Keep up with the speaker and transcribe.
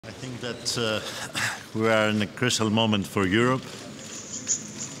I think that we are in a crucial moment for Europe.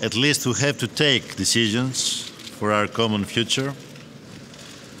 At least we have to take decisions for our common future.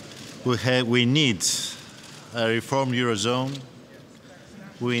 We need a reformed Eurozone.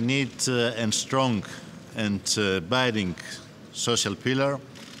 We need a strong and binding social pillar.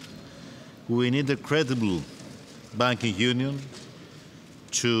 We need a credible banking union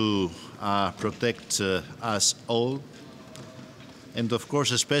to protect us all. And of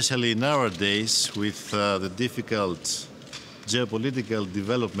course, especially nowadays, with the difficult geopolitical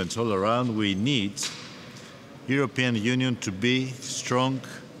developments all around, we need European Union to be strong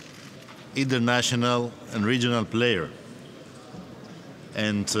international and regional player.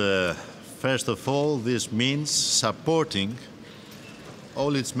 And first of all, this means supporting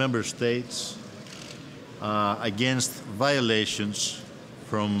all its member states against violations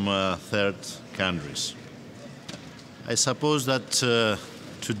from third countries. I suppose that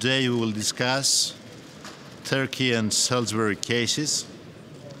today we will discuss Turkey and Salisbury cases.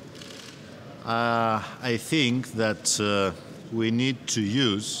 I think that we need to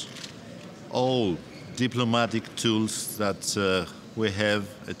use all diplomatic tools that we have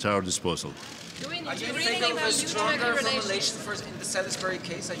at our disposal. Are you in favor of a stronger formulation in the Salisbury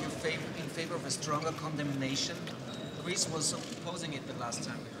case? Are you in favor of a stronger condemnation? Greece was opposing it the last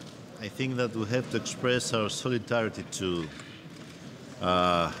time. I think that we have to express our solidarity to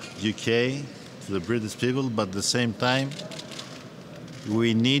UK, to the British people, but at the same time,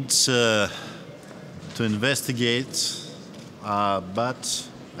 we need to investigate, but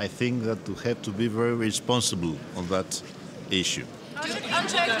I think that we have to be very responsible on that issue. On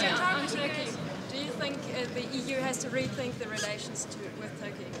Turkey, do you think the EU has to rethink the relations with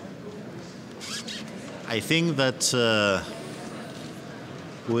Turkey? I think that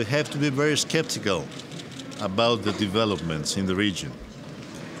we have to be very skeptical about the developments in the region.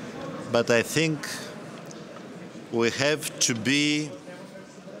 But I think we have to be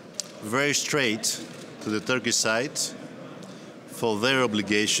very straight to the Turkish side for their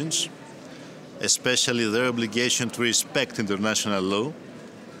obligations, especially their obligation to respect international law,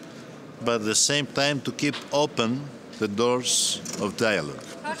 but at the same time to keep open the doors of dialogue.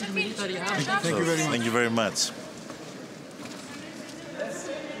 Thank you very much. Thank you very much.